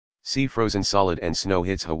Sea frozen solid and snow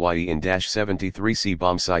hits Hawaii in -73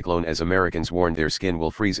 bomb cyclone as Americans warn their skin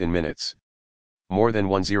will freeze in minutes. More than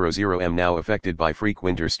 100 m now affected by freak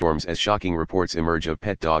winter storms as shocking reports emerge of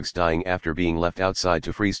pet dogs dying after being left outside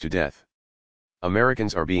to freeze to death.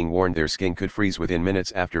 Americans are being warned their skin could freeze within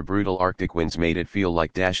minutes after brutal Arctic winds made it feel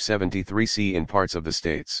like -73 in parts of the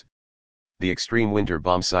states. The extreme winter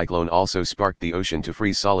bomb cyclone also sparked the ocean to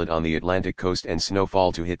freeze solid on the Atlantic coast and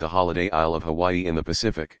snowfall to hit the holiday Isle of Hawaii in the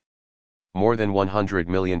Pacific. More than 100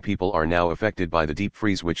 million people are now affected by the deep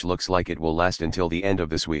freeze, which looks like it will last until the end of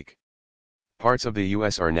this week. Parts of the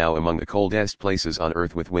U.S. are now among the coldest places on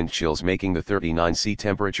Earth, with wind chills making the 39°C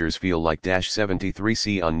temperatures feel like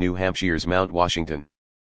 -73°C on New Hampshire's Mount Washington.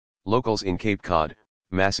 Locals in Cape Cod,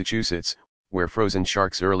 Massachusetts, where frozen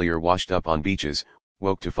sharks earlier washed up on beaches,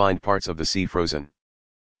 woke to find parts of the sea frozen.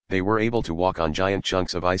 They were able to walk on giant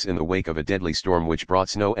chunks of ice in the wake of a deadly storm which brought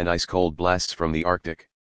snow and ice-cold blasts from the Arctic.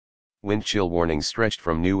 Wind chill warnings stretched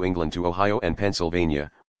from New England to Ohio and Pennsylvania,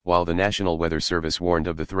 while the National Weather Service warned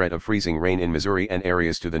of the threat of freezing rain in Missouri and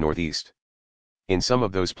areas to the northeast. In some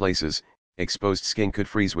of those places, exposed skin could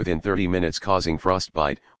freeze within 30 minutes, causing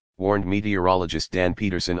frostbite, warned meteorologist Dan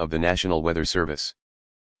Peterson of the National Weather Service.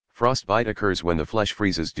 Frostbite occurs when the flesh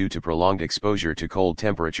freezes due to prolonged exposure to cold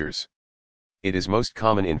temperatures. It is most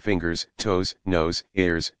common in fingers, toes, nose,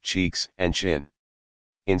 ears, cheeks, and chin.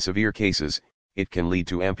 In severe cases, it can lead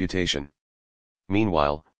to amputation.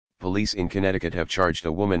 Meanwhile, police in Connecticut have charged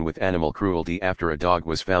a woman with animal cruelty after a dog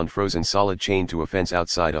was found frozen solid chained to a fence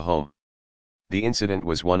outside a home. The incident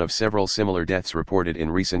was one of several similar deaths reported in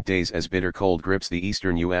recent days as bitter cold grips the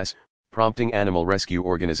eastern U.S., prompting animal rescue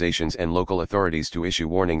organizations and local authorities to issue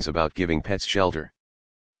warnings about giving pets shelter.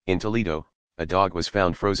 In Toledo, a dog was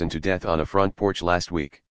found frozen to death on a front porch last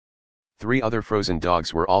week. 3 other frozen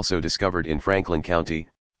dogs were also discovered in Franklin County,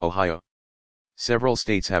 Ohio. Several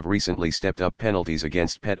states have recently stepped up penalties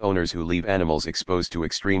against pet owners who leave animals exposed to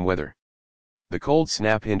extreme weather. The cold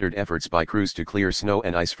snap hindered efforts by crews to clear snow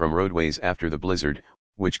and ice from roadways after the blizzard,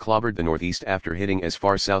 which clobbered the Northeast after hitting as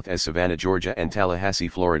far south as Savannah, Georgia and Tallahassee,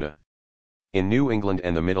 Florida. In New England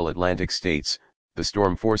and the Middle Atlantic states, the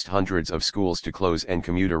storm forced hundreds of schools to close and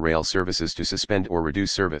commuter rail services to suspend or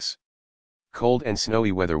reduce service. Cold and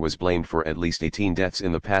snowy weather was blamed for at least 18 deaths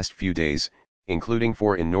in the past few days, including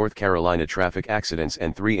 4 in North Carolina traffic accidents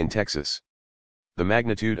and 3 in Texas. The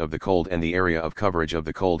magnitude of the cold and the area of coverage of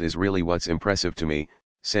the cold is really what's impressive to me,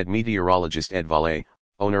 said meteorologist Ed Valle,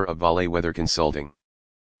 owner of Valle Weather Consulting.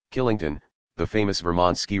 Killington, the famous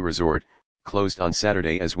Vermont ski resort, closed on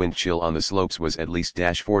Saturday as wind chill on the slopes was at least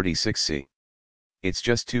 -46°C. It's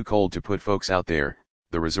just too cold to put folks out there,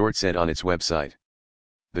 the resort said on its website.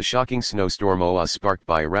 The shocking snowstorm was sparked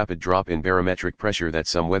by a rapid drop in barometric pressure that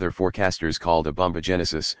some weather forecasters called a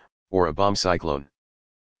bombogenesis, or a bomb cyclone.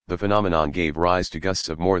 The phenomenon gave rise to gusts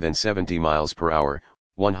of more than 70 miles per hour,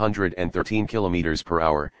 113 kilometers per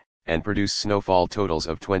hour, and produced snowfall totals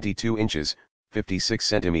of 22 inches, 56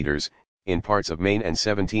 centimeters, in parts of Maine and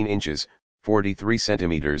 17 inches, 43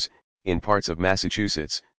 centimeters, in parts of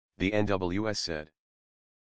Massachusetts, the NWS said.